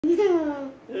What's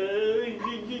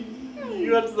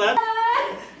that?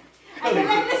 Okay,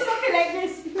 like this, okay, like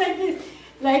this, like this.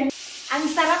 Like, ang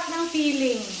sarap ng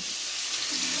feeling.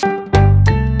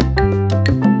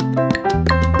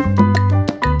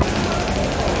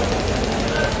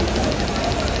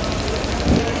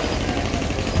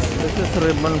 This is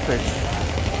ribbon fish.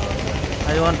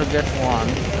 I want to get one.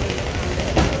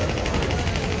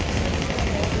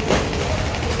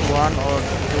 One or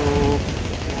two.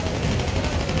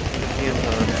 Give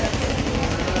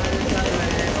her.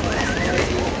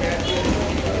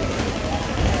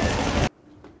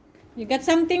 You got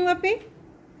something, Wapi?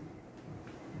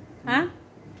 Huh?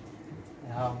 I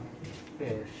have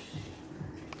fish.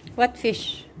 What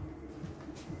fish?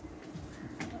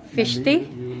 Fish tea?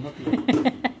 You will not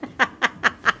like.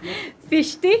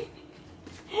 Fish tea?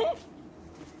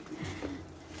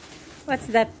 What's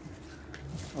that?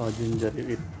 Oh, ginger,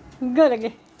 you eat. Good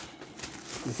again.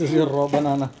 This is your raw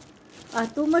banana. Ah,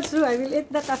 too much too. I will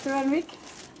eat that after 1 week.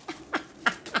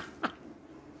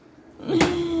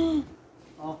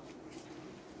 Oh.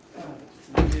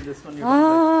 Maybe this one you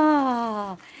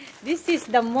Ah, this is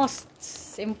the most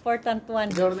important one.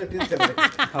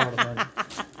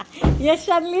 Yes,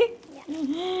 Shanley?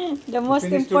 Yeah. The most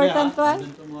important one?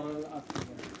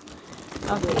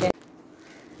 Okay.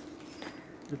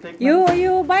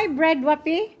 You buy bread,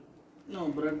 Wapi? No,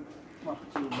 bread.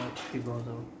 He goes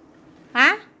out.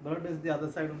 Huh? Bread is the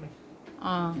other side of me.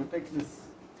 You take this.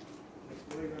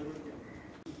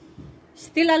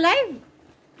 Still alive?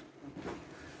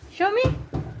 Show me.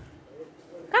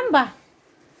 Come ba?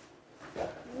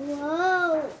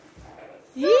 Wow.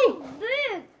 So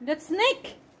Big. that's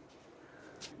snake.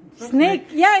 Snake.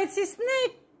 Yeah, it's a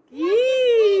snake.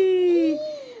 Yee.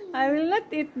 I will not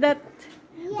eat that.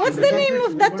 What's the name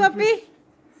of that, Wapi?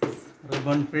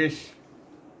 Ribbon fish.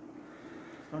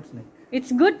 Not snake.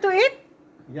 It's good to eat?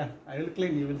 Yeah, I will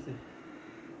clean, you will see.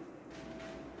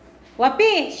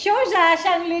 Wapi, show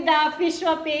Shanley the fish,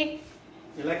 Wapi.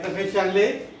 You like the fish,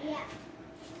 Shanley? Yeah.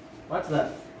 What's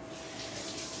that?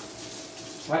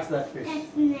 What's that fish?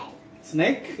 That's nice.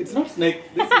 Snake? It's not snake.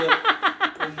 This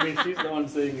is she's the one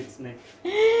saying it's snake.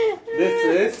 This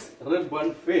is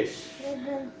ribbon fish.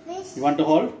 Ribbon fish. You want to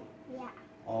hold? Yeah.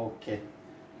 Okay.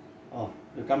 Oh,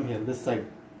 you come here, this side.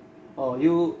 Oh,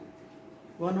 you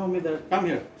want to know me there? Come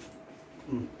here.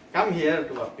 Come here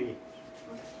to Wapi.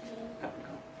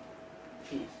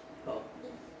 Okay. Come. Oh.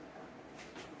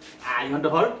 Ah, you want to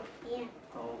hold? Yeah.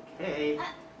 Okay.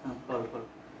 Hold.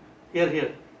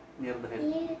 Here. Near the head.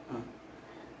 Yeah.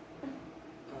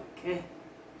 Okay.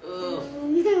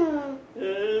 No.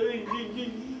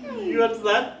 What's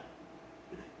that?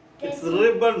 It's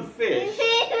ribbon fish.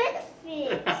 Ribbon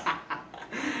fish.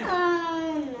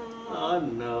 Oh no. Oh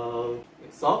no.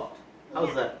 It's soft?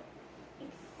 How's that?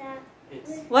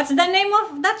 It's What's the name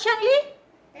of that, Shanley?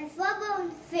 That's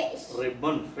ribbon fish.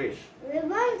 ribbon fish.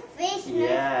 Ribbon fish.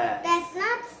 Yes. That's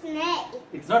not snake.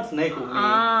 It's not snake, Umi.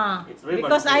 Ah, It's ribbon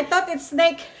because fish. I thought it's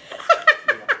snake. Yeah.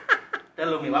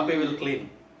 Tell Umi, Wapi will clean.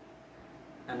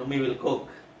 And Umi will cook.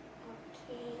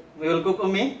 Okay. We will cook,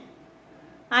 Umi?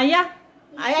 Ah, yeah.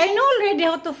 I know already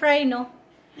how to fry, no?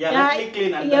 Yeah, let me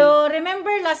clean. And you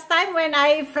remember last time when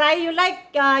I fry, you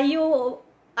like you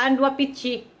and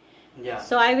Wapichi. yeah.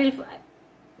 So I will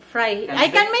fry. Can I I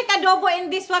can take- make adobo in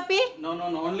this, Wapi. No,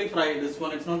 only fry this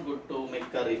one. It's not good to make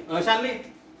curry. Shanley?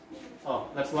 Oh,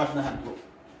 let's wash the hand. Go.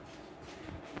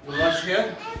 You wash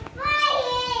here? I'm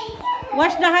frying.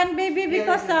 Wash the hand, baby,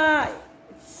 because it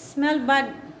smell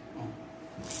bad.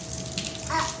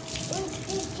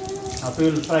 Wapi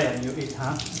will fry and you eat,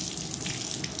 huh?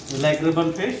 You like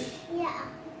ribbon fish? Yeah.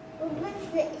 Ribbon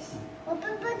fish. But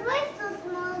why so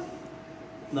small?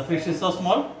 The fish is so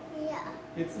small? Yeah.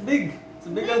 It's big. It's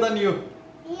bigger than you.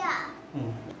 Yeah.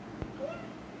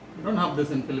 You don't have this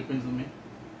in Philippines, Umi.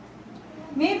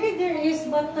 Maybe there is,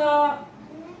 but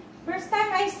first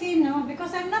time I see, no,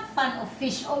 because I'm not fan of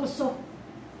fish also.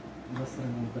 Just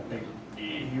remove the tail.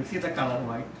 You see the color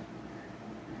white?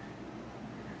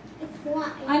 It's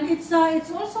white. And it's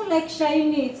also like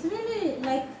shiny. It's really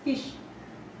like fish.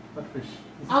 What fish?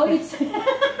 Oh, it's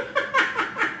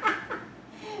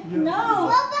no.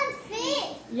 Ribbon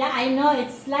fish. Yeah, I know.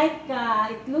 It's like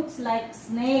it looks like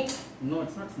snake. No,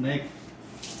 it's not snake.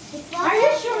 It's Are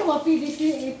you sure, Wapi?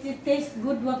 It tastes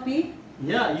good, Wapi?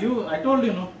 Yeah, I told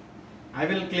you, no. I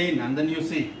will clean and then you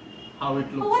see how it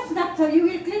Oh, looks. what's that? So you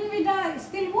will clean with the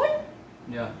steel wool?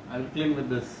 Yeah, I will clean with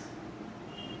this.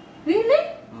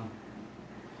 Really?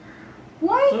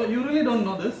 Why? So you really don't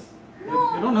know this?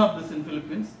 No. You don't have this in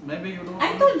Philippines? Maybe you don't.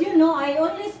 I told you, no. I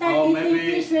only start Oh, eating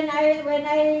maybe- fish when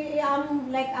I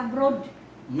am like abroad.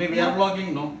 Maybe we are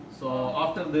vlogging, no? So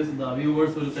after this, the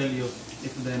viewers will tell you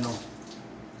if they know.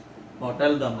 Or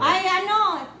tell them. Ay,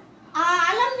 ano,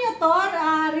 alam niyo to,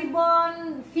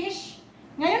 ribbon fish.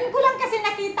 Ngayon ko lang kasi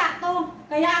nakita to.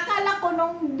 Kaya akala ko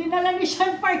nung dinala ni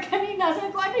Sean Park kanina,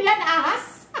 sabi ko, ano yan,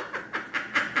 ahas?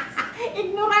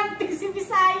 Ignorante si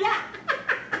Bisaya.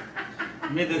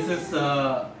 This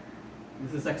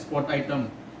is export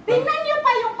item. Tingnan niyo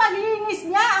pa yung paglinis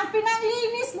niya. Ang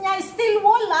pinaglinis niya, steel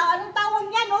wool, Anong tawag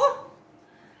niya, no?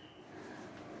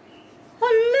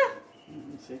 Hala.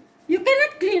 You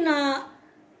cannot clean,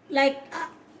 like,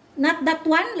 not that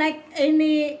one, like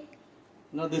any...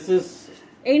 No, this is...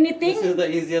 Anything? This is the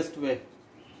easiest way.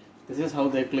 This is how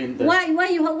they clean that. Why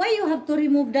you have to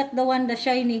remove that, the one, the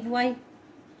shiny? Why?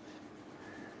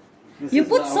 This You is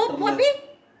put the soap, outer Wapi?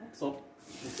 layer. Soap.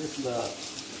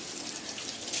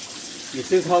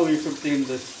 This is how you should clean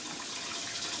this.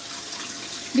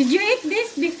 Did you eat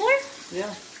this before?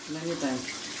 Yeah, many times.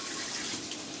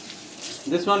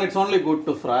 This one, it's only good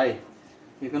to fry.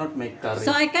 You cannot make curry.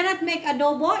 So I cannot make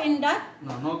adobo in that?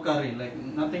 No, no curry, like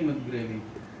nothing with gravy.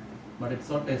 But it's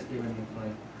so tasty when you fry.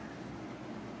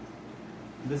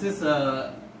 This is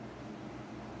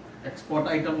export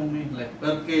item only, like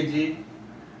per kg.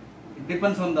 It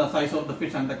depends on the size of the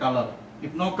fish and the color.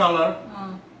 If no color,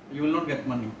 you will not get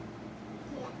money.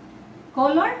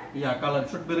 Color? Yeah, color. It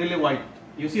should be really white.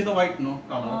 You see the white, no?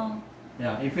 Color.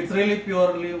 Yeah, if it's really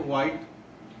purely white,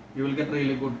 you will get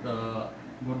really good,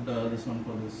 this one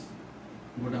for this.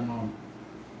 Good amount.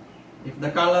 If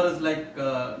the color is like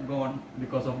gone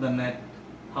because of the net,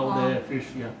 how they fish,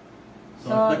 yeah. So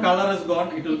if the color is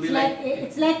gone, it will be like...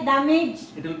 It's like damage.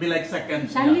 It will be like second.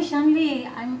 Shanli,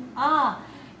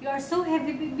 you are so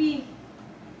heavy, baby.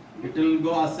 It will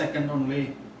go as second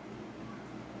only.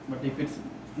 But if it's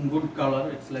in good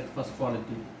color, it's like first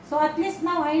quality. So at least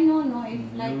now I know, no? If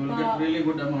like, you will get really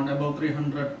good amount, about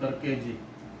 300 per kg.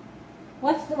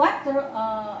 What?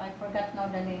 I forgot now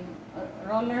the name.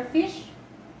 Roller fish?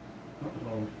 Not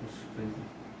roller fish, crazy.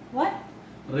 What?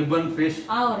 Ribbon fish.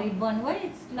 Oh, ribbon. Why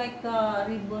it's like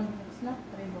ribbon? It's not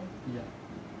ribbon. Yeah.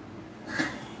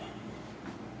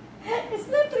 It's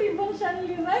not ribbon,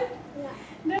 Shanli, right?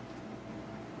 No.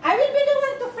 I will be the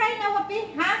one to fry now,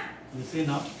 Wapi, huh? You see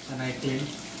now, and I clean.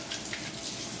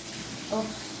 Oh.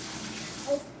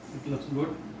 It looks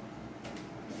good.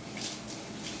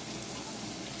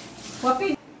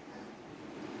 Wapi.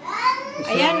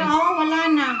 Ayan, wala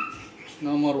na.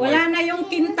 No more white. Wala na yung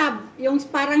kintab, yung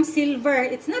parang silver.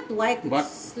 It's not white, But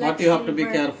it's like what you have to be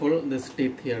silver. careful, this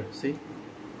teeth here, see?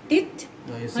 Teeth?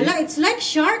 You see? Wala, it's like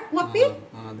shark, Wapi.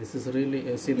 This is really,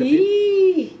 see the teeth?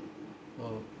 Eee.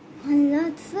 Oh. I'm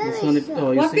not This very one, it, sure.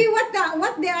 oh, you Wapi, see?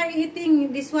 what they are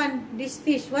eating, this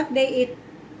fish, what they eat?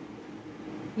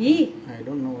 Yee. I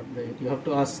don't know what they eat. You have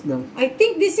to ask them. I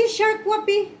think this is shark,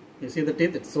 Wapi. You see the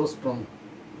teeth? It's so strong.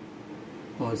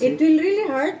 Oh, see? It will really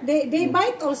hurt. They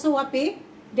bite also, Wapi.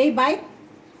 They bite.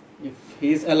 If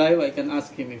he is alive, I can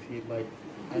ask him if he bite.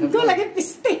 I have Ito no- lagi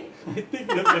piste. I think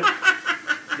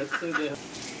that's why they have.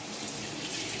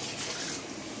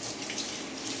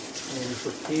 And you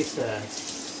put pieces.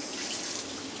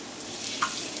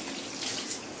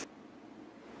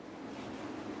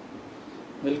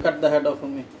 We'll cut the head off for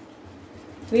me.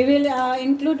 We will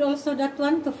include also that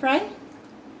one to fry.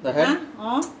 The head?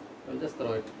 Huh? Oh. I'll just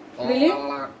throw it. Really?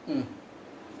 Mm.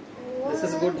 This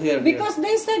is good here. Because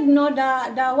they said no,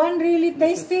 the one really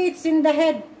tasty, it's in the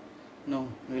head. No,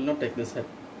 we will not take this head.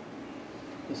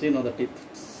 You see, no, the teeth.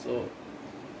 It's so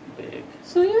big.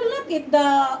 So you will not eat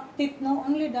the teeth, no,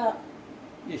 only the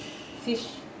Ish. fish.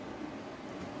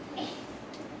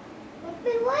 But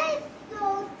why is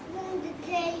so from the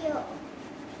tail?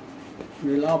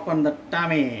 We'll open the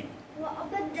tummy. What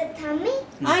about the tummy?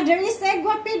 There is egg,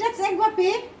 Wapi. That's egg,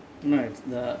 Wapi. No, it's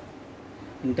the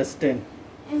intestine.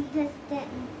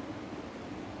 Intestine.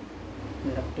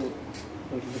 We have to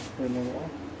remove all.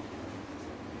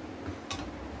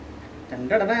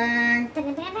 Dun-dun-dun-dun.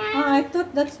 I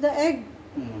thought that's the egg.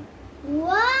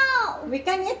 Wow! We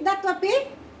can eat that, Wapi?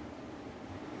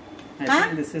 I Huh?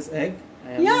 think this is egg.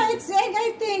 Yeah, it's egg,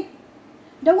 I think.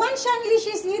 The one Shanli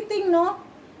she's eating, no?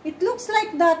 It looks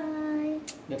like that.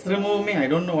 Let's remove me. I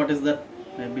don't know what is that.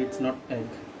 Maybe it's not egg.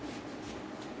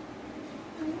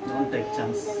 Don't take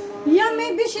chance. Yeah,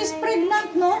 maybe she's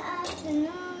pregnant, no?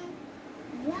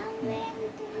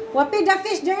 Wapi, the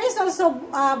fish, there is also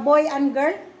boy and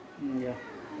girl. Yeah.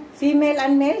 Female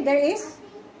and male, there is.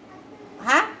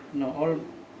 Huh? No, all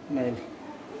male.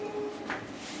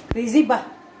 Crazy ba?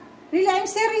 Really, I'm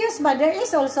serious ba? There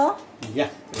is also. Yeah,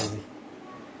 crazy.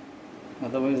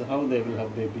 Otherwise, how they will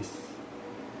have babies?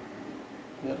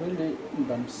 They are really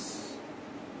bumps.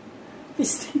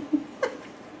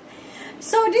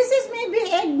 So this is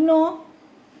maybe egg, no?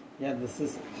 Yeah, this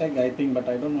is egg, I think, but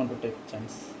I don't want to take a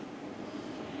chance.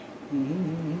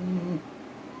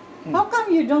 How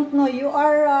come you don't know? You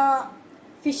are a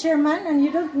fisherman and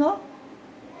you don't know?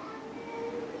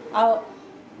 Oh,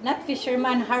 not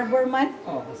fisherman, harborman.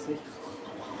 Oh, I see.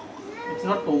 It's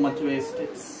not too much waste.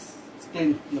 It's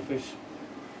clean, the fish.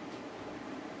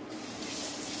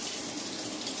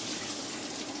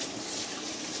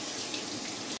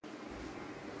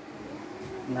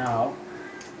 Now,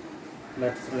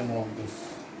 let's remove this.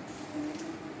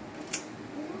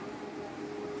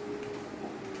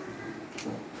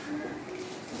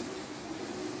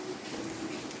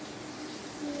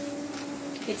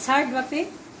 It's hard, Wapi?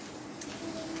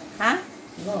 Huh?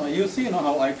 No, you see,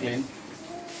 how I clean.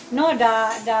 No,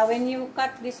 the when you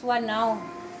cut this one now.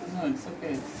 No, it's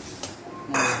okay.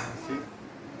 No, see.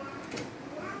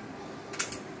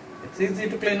 It's easy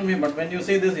to clean me, but when you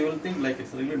see this, you will think like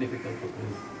it's really difficult to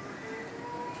clean.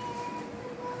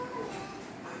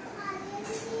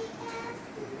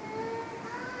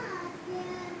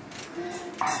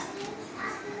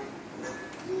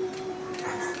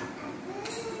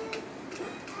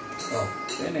 Oh,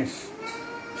 finish.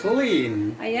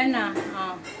 Clean. Ayan na.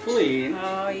 Oh. Clean.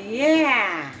 Oh,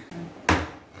 yeah.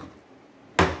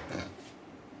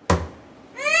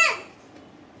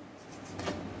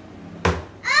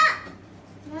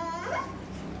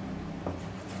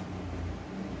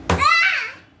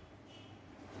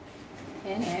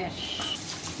 Finish.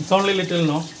 It's only little,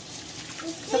 no?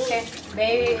 It's okay.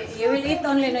 Baby, you will eat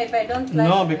only, no, if I don't like.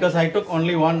 No, because I took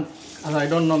only one. I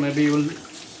don't know, maybe you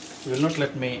will not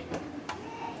let me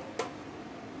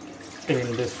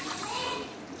clean this.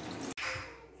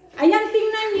 Ayan,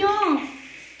 tingnan nyo.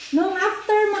 Nung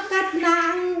after makat na,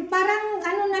 parang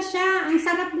ano na siya, ang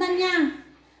sarap na niya.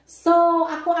 So,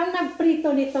 ako ang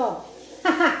nagprito nito.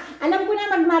 Alam ko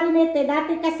na mag-marinate.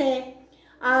 Dati kasi,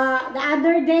 the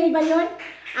other day ba yun?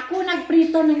 Ako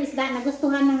nagprito ng isda.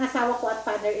 Nagustuhan ng asawa ko at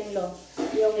father-in-law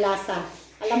yung lasa.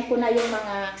 Alam ko na yung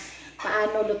mga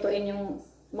paano lutuin yung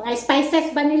mga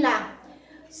spices ba nila.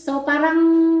 So, parang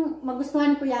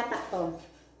magustuhan ko yata to.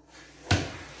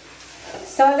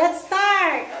 So, let's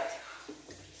start!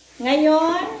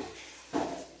 Ngayon,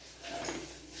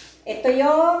 ito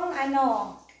yung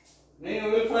ano. You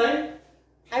will fry?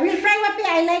 I will fry, Wapi.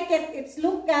 I like it. It's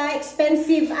look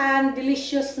expensive and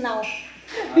delicious now.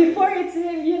 Before, it's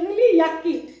really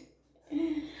yucky.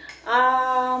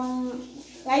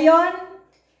 Ngayon,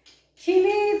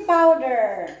 chili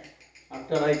powder.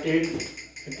 After I clean,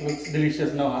 it looks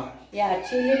delicious now, huh? Yeah,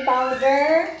 chili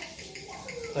powder.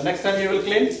 So next time you will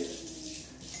clean?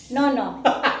 No.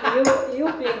 You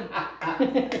clean.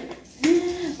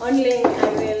 Only I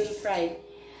will fry.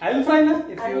 I will fry now.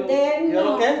 If And then,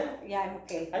 you're okay? Yeah, I'm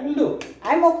okay. I will do.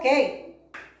 I'm okay.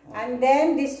 And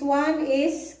then this one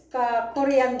is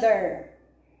coriander.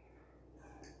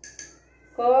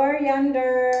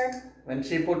 Coriander. When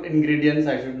she put ingredients,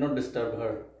 I should not disturb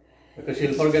her because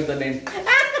she'll forget the name.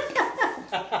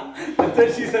 That's why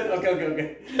she said,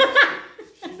 okay.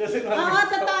 She doesn't want Oo,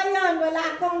 totoo yun. Wala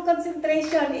akong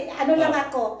concentration. Ano lang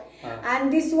ako.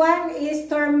 And this one is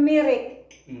turmeric.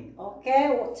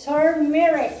 Okay,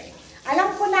 turmeric. Alam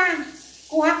ko na.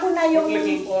 Kuha ko na yung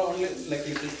like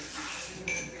little.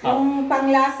 Yung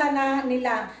panglasa na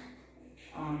nila.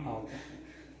 Okay.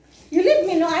 You leave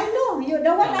me, no? I know. You,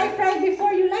 the one I fried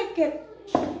before, you like it.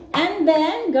 And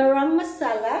then, garam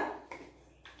masala.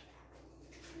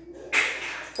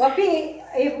 Wapi,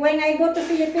 when I go to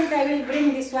Philippines, I will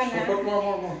bring this one, ha? Put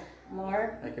more.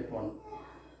 More? I get one.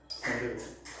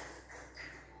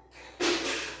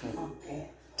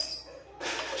 Okay.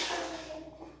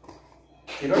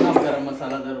 You don't have garam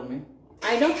masala there, Umi?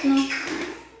 I don't know.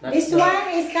 This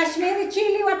one is Kashmiri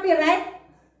chili, Wapi, right?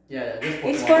 Yeah, just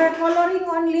put It's more. for coloring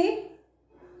only.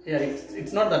 Yeah,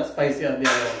 it's not that spicy as the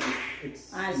other one.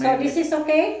 It's So this is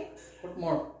okay? Put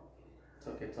more. It's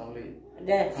okay, it's only...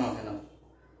 This. Oh, enough.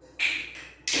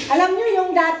 Alam nyo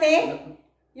yung dati,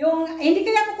 hindi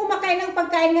kaya ako kumakain ng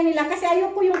pagkain nga nila kasi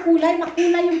ayoko yung kulay,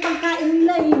 makulay yung pagkain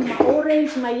nila, yung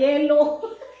ma-orange, ma-yellow.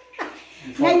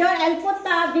 Ngayon, I'll put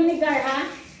vinegar, ha?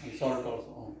 And salt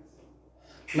also.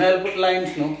 May I'll put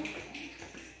limes, no?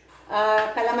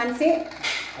 Calamansi.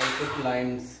 I'll put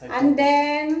limes. And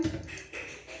then,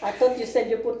 I thought you said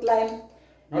you put lime.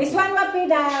 Not This one will be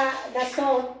the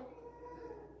salt.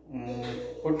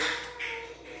 Put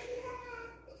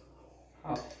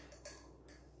half.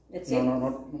 That's No, it.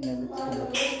 not maybe it's too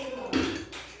much.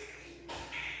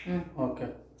 Okay.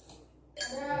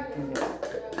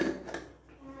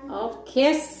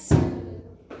 Okay.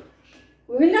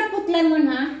 We will not put lemon,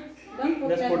 ha? Don't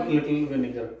put Just put lemon. little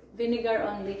vinegar. Vinegar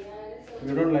only.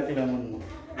 You don't like lemon, no?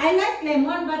 I like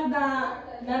lemon, but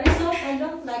the result I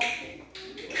don't like.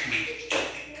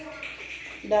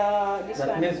 This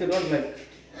That one. means you don't like.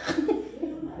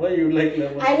 Why you like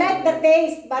lemon? I like the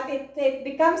taste, but it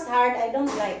becomes hard. I don't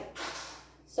like.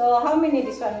 So how many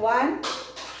this one? 1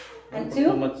 and Don't put 2?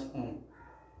 Too much.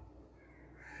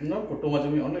 No, put too much.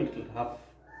 Only little, half.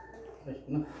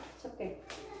 No. It's okay.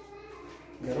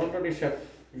 You're already chef,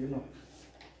 you know.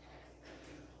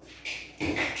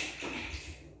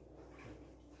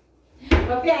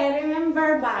 Okay, I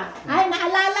remember ba? Ay,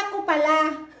 naalala ko pala.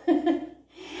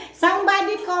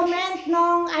 Somebody comment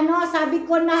nung sabi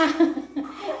ko na,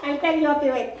 I'll tell you, okay,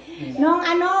 wait. Nung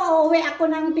uuwi ako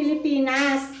ng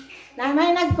Pilipinas, na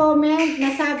may nag-comment na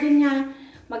sabi niya,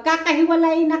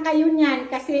 magkakahiwalay na kayo niyan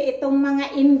kasi itong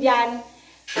mga Indian,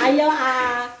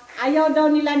 ayaw daw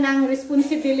nila ng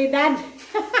responsibilidad.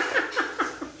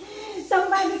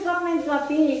 Somebody comment,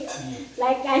 Wapi.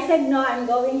 Like I said, no, I'm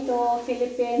going to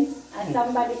Philippines. And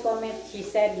somebody comment, she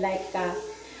said like,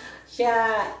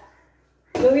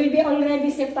 you will be already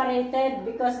separated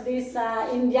because these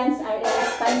Indians are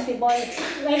irresponsible.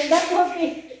 Like that, Wapi.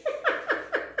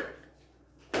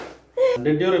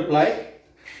 Did you reply?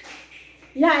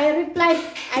 Yeah, I replied.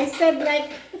 I said like,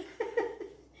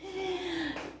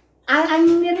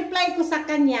 ang nireply ko sa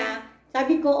kanya,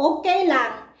 sabi ko, okay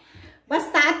lang.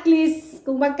 Basta at least,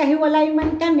 kung magkahiwalay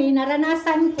man kami,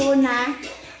 naranasan ko na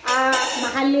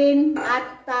mahalin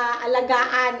at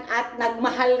alagaan at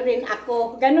nagmahal rin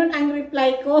ako. Ganun ang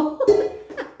reply ko.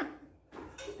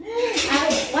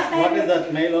 What is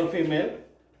that, male or female?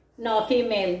 No,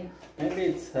 female.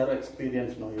 Maybe it's her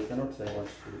experience, no, you cannot say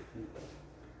what she thinks.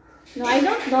 No, I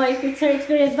don't know if it's her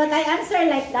experience, but I answer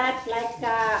like that, like,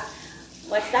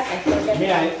 what's that? I forget. Me,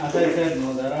 as I said,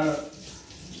 no, there are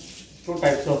two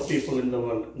types of people in the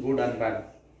world, good and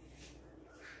bad.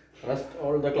 Rest,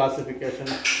 all the classification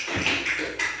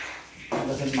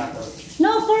doesn't matter.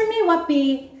 No, for me, Wapi,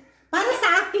 para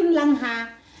sa akin lang ha,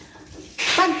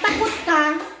 pag takot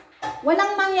ka,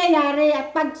 walang mangyayari.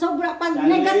 At pag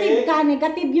negative ka,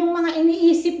 negative yung mga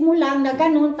iniisip mo lang na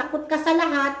ganun, takot ka sa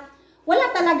lahat,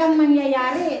 wala talagang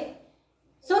mangyayari.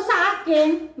 So sa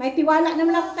akin, may tiwala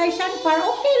naman ako kay Shanfar,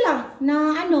 okay lang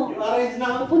na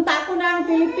pupunta ako ng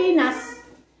Pilipinas.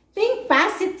 Think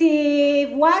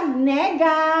positive, wag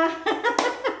nega.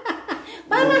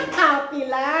 Para happy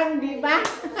lang, di ba?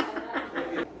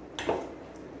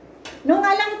 Nung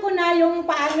alam ko na yung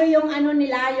paano yung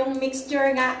nila, yung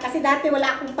mixture nga, kasi dati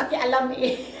wala akong pakialam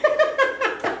eh.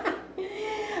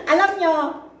 Alam nyo,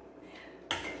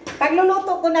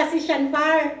 pagluluto ko na si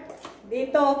Shanfar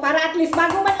dito, para at least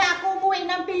bago man na ako umuwi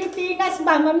ng Pilipinas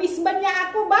ba, mamiss ba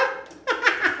niya ako ba?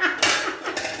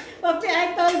 Papi,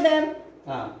 I told them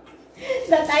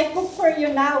that I cook for you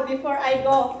now before I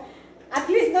go. At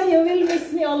least though, you will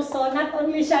miss me also, not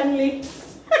only Shanli.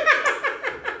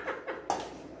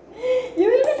 You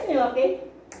will miss me, okay?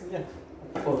 Yeah,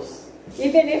 of course.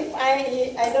 Even if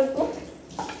I don't cook.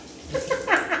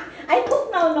 I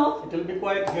cook now, no? It will be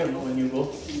quiet here, no, when you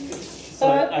go. So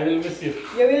I will miss you.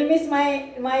 You will miss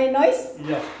my noise?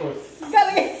 Yeah, of course.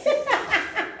 Galing.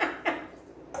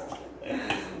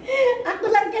 Ako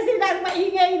lang kasi nang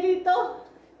maingay dito.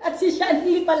 At si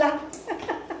Shanli pala.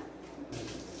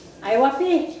 Ay,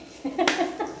 Wapi.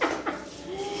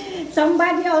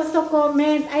 Somebody also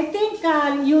comment. I think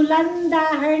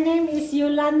Yolanda, her name is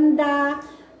Yolanda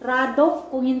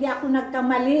Radok. Kung hindi ako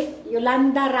nagkamali,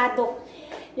 Yolanda Radok.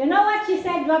 You know what she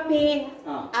said, Wapi?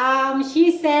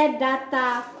 She said that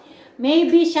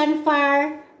maybe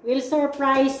Shanfar will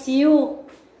surprise you.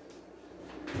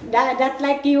 That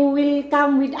like you will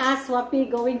come with us, Wapi,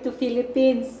 going to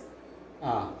Philippines.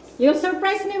 You'll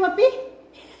surprise me, Wapi?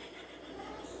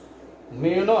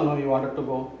 Me, you know, no, you wanted to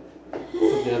go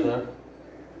together.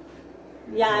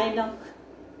 Yeah, I know.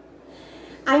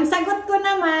 Ang sagot ko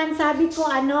naman, sabi ko,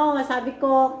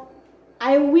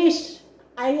 I wish.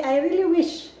 I really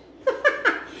wish.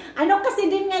 Kasi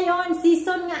din ngayon,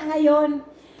 season nga ngayon.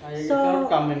 I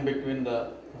cannot come in between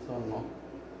the season, no.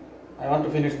 I want to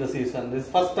finish the season. This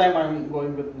is first time I'm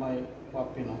going with my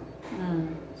puppy, no.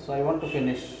 So I want to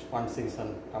finish one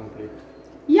season complete.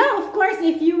 Yeah, of course,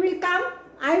 if you will come,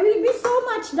 I will be so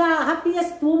much the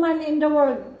happiest woman in the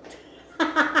world.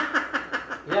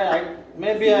 Yeah,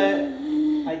 maybe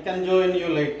I can join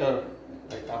you later,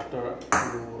 like after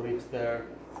you reach there.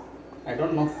 I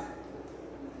don't know.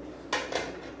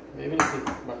 We will see,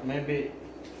 but maybe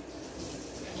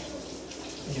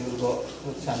you will go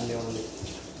with Sandy only.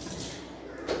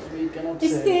 We cannot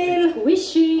say. Still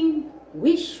wishing,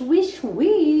 wish.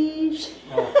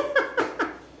 Oh.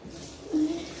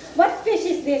 But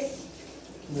is this?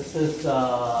 This is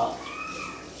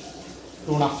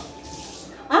tuna.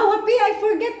 Ah, Wapi, I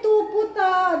forget to put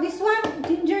this one,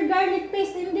 ginger garlic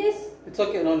paste in this. It's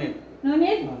okay, no need. No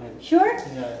need? No need. Sure?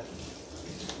 Yeah.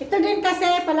 Ito din kasi,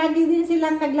 palagi din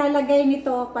silang naglalagay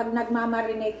nito pag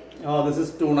nagmamarinate. Oh, this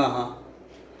is tuna, huh?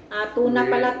 Ah, tuna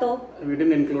pala to. We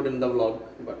didn't include in the vlog,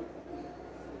 but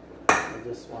I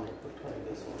just wanted to try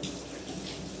this one.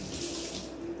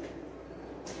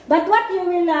 But what you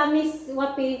will miss,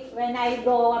 Wapi, when I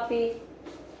go, Wapi?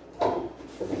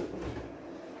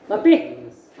 Wapi,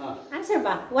 answer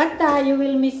ba? What you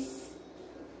will miss?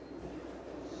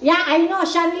 Yeah, I know,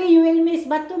 Shanley you will miss,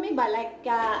 but to me ba, like,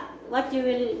 what you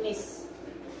will miss?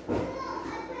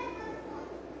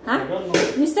 Huh? I don't know.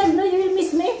 You said no, you will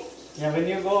miss me? Yeah, when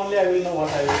you go only, I will know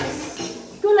what I will miss.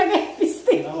 Kulagay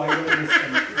piste. Now I don't miss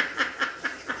anything.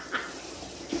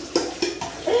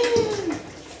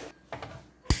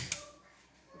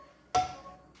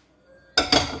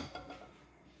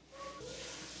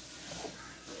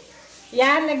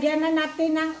 Yan, lagyan na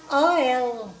natin ng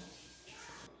oil.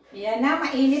 Yan na,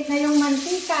 mainit na yung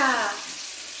mantika.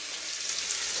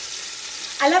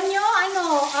 Alam nyo,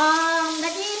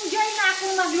 nag-enjoy na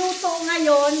akong magluto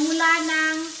ngayon mula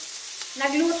nang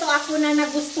nagluto ako na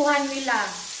nagustuhan nila.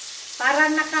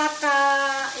 Parang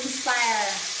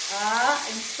nakaka-inspire.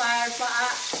 Inspire pa.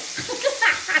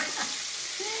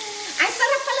 Ang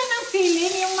sarap pala ng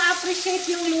feeling, yung ma-appreciate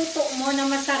yung luto mo na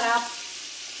masarap.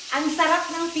 Ang sarap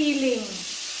ng feeling.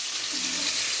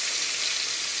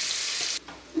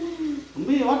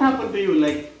 Umbi, what happened to you?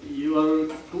 Like, you are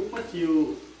too much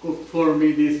you cook for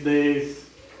me these days.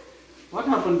 What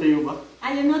happened to you, ba?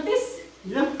 You notice?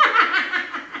 Yeah.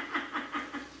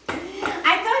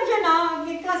 I told you, no,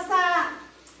 because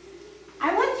I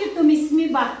want you to miss me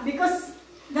ba? Because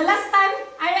the last time,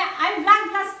 I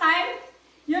vlogged last time,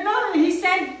 you know, he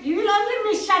said, you will only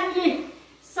miss Shanley.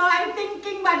 So I'm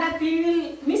thinking ba that he will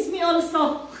miss me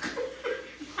also.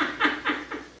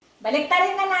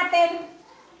 Baliktarin na natin.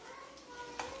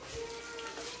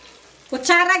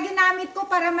 Kutsara ginamit ko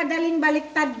para madaling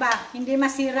baliktad ba? Hindi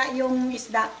masira yung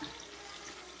isda.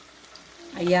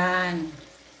 Ayan.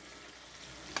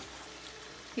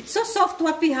 It's so soft,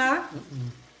 Wapi, ha?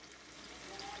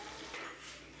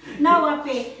 Now,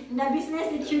 Wapi, in the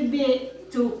business it should be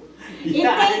two.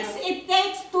 It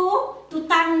takes two to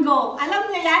tango. Alam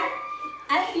niyo yan?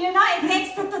 You know, it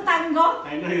takes two to tango.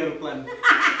 I know your plan.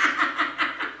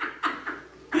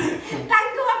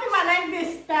 Tango, Wapi, like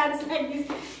this. Dance like this.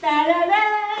 I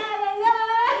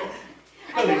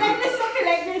do like this, Wapi,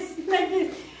 like this. Like this.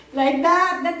 Like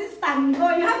that. That is tango.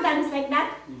 You have dance like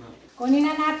that? No. Kunin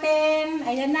na natin.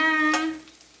 Ayan na.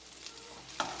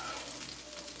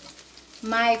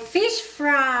 My fish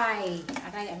fry.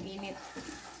 Aray, ang init.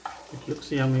 It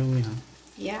looks yummy, huh?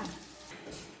 Yeah.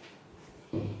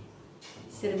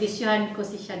 Servisyohan ko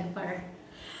si Shanpar.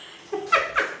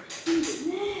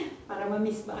 Para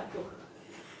ma-miss ba ako.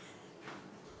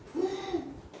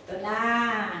 Ito na.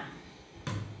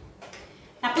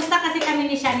 Tapos na kasi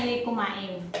kami ni Shani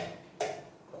kumain.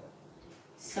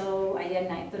 So,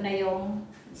 ayan na. Ito na yung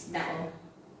isda.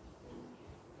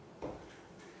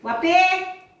 Wapi!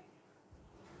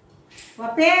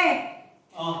 Wapi!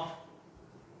 Oh.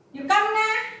 You come na?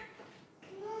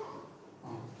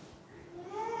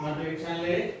 Want to eat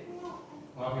Shanley?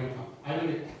 I will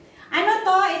eat. Ano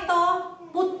to? Ito,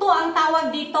 puto ang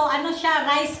tawag dito. Ano siya?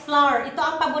 Rice flour. Ito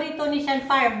ang paborito ni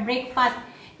Shanfar, breakfast.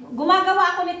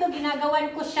 Gumagawa ako nito,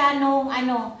 ginagawan ko siya nung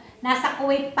nasa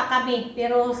Kuwait pa kami.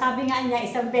 Pero sabi nga niya,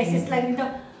 isang beses lang dito.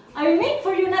 I made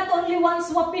for you not only once,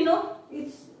 Wapi, no?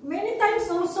 It's many times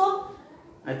also.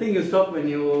 I think you stop when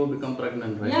you become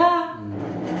pregnant, right? Yeah.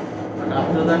 But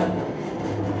after that,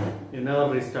 you never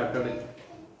restarted it.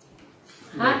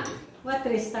 Huh? What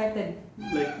restarted?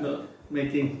 Like the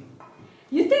making.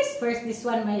 You taste first this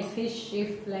one, my fish,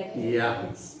 if like Yeah.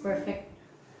 it's perfect.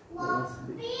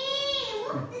 Mommy,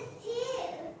 what is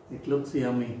here? It looks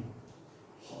yummy.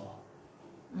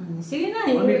 Sige na,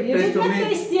 No need you taste did to not me.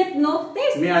 taste yet, no?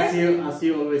 Taste Me, first. as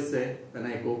you always say when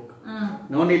I cook,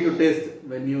 no need to taste.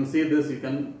 When you see this, you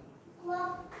can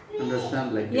Mommy,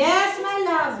 understand like Yes, my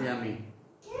love. it's yummy.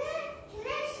 can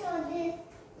I show this?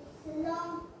 It's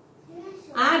long. Can I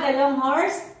show The long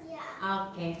horse? Yeah.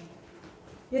 Okay.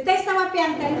 You taste na Wapi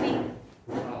and tell me.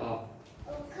 Oh.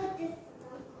 I'll cut this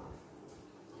long off.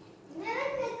 Then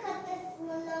I cut this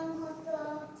long off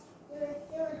so you'll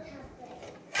see what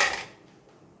happens.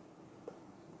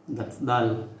 That's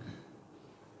dal.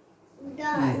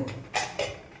 Done.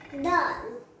 Done.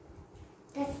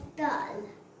 That's done.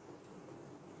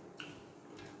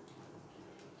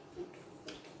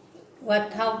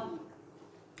 What, how?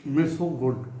 It's so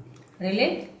good.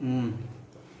 Really?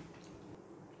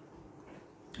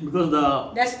 Because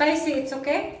The spicy, it's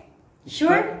okay?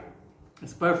 Sure?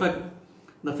 it's perfect.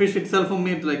 The fish itself for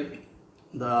me,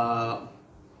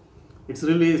 it's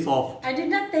really soft. I did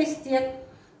not taste yet.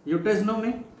 You taste no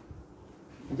me?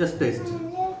 Just taste. I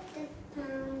love the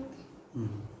pound.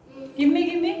 Give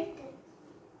me.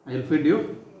 I will feed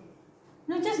you.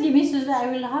 No, just give me so that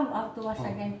I will have to wash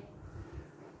again.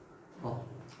 Oh.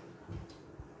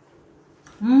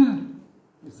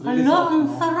 It's really Hello, soft. ang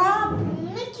No? sarap!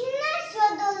 Mommy, can I show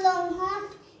the long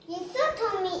horse? You saw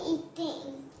Tommy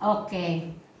eating.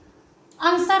 Okay.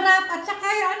 Ang sarap at saka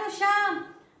yung ano siya,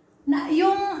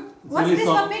 what's really this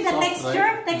soft, of me? The soft, texture?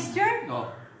 right? Texture? Oh.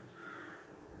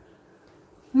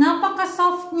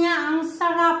 Napaka-soft niya, ang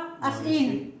sarap. As Oh,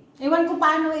 in, ewan ko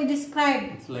paano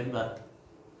i-describe. It's like that.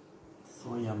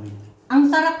 So yummy. Ang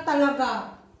sarap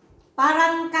talaga.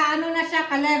 Parang kaano na siya,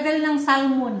 ka-level ng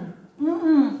salmon.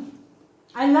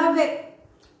 I love it.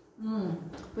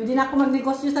 Pwede na ako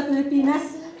magnegosyo sa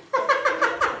Pilipinas.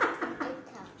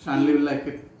 Shanley will like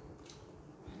it.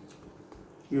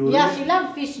 You Yeah, will- she loves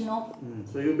fish, no?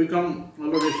 So you become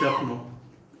already chef, no?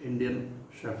 Indian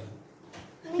chef.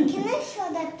 Mommy, can I show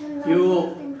that to long You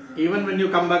horse? even when you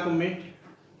come back with me,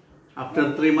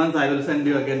 after 3 months I will send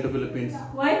you again to Philippines.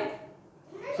 Why?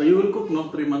 So you will cook, no?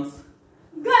 3 months.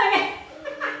 Good!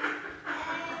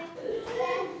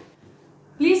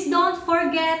 Please don't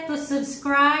forget to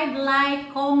subscribe, like,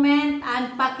 comment,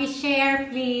 and paki-share,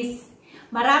 please.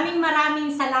 Maraming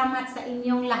salamat sa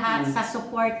inyong lahat sa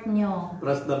support nyo.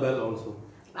 Press the bell also.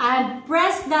 And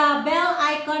press the bell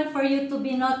icon for you to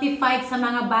be notified sa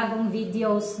mga bagong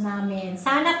videos namin.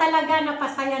 Sana talaga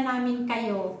napasaya namin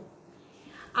kayo.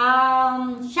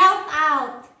 Shout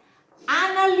out!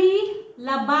 Annalie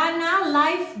Labana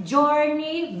Life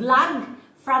Journey Vlog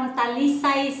from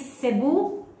Talisay,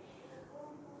 Cebu.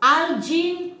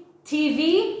 Algin TV,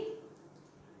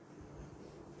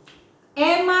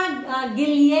 Emma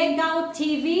Giliegaw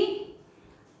TV,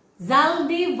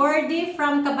 Zaldi Verdi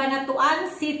from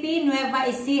Cabanatuan City, Nueva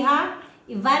Ecija,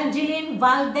 Evangeline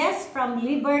Valdez from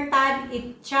Libertad,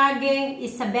 Itchague,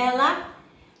 Isabela,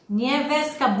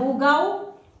 Nieves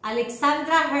Cabugao,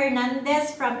 Alexandra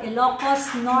Hernandez from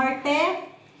Ilocos Norte,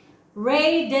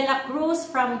 Ray De La Cruz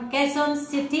from Quezon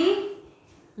City,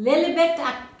 Lilibet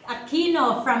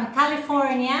Aquino from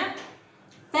California,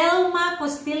 Thelma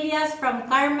Costillas from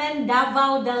Carmen,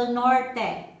 Davao del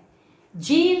Norte,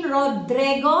 Jean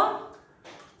Rodrigo,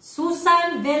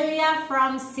 Susan Villa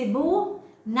from Cebu,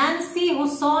 Nancy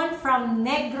Huson from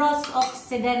Negros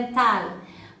Occidental.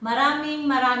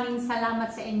 Maraming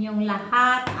salamat sa inyong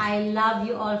lahat. I love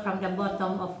you all from the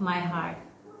bottom of my heart.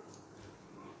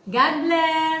 God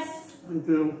bless! Thank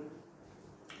you.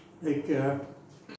 Take care.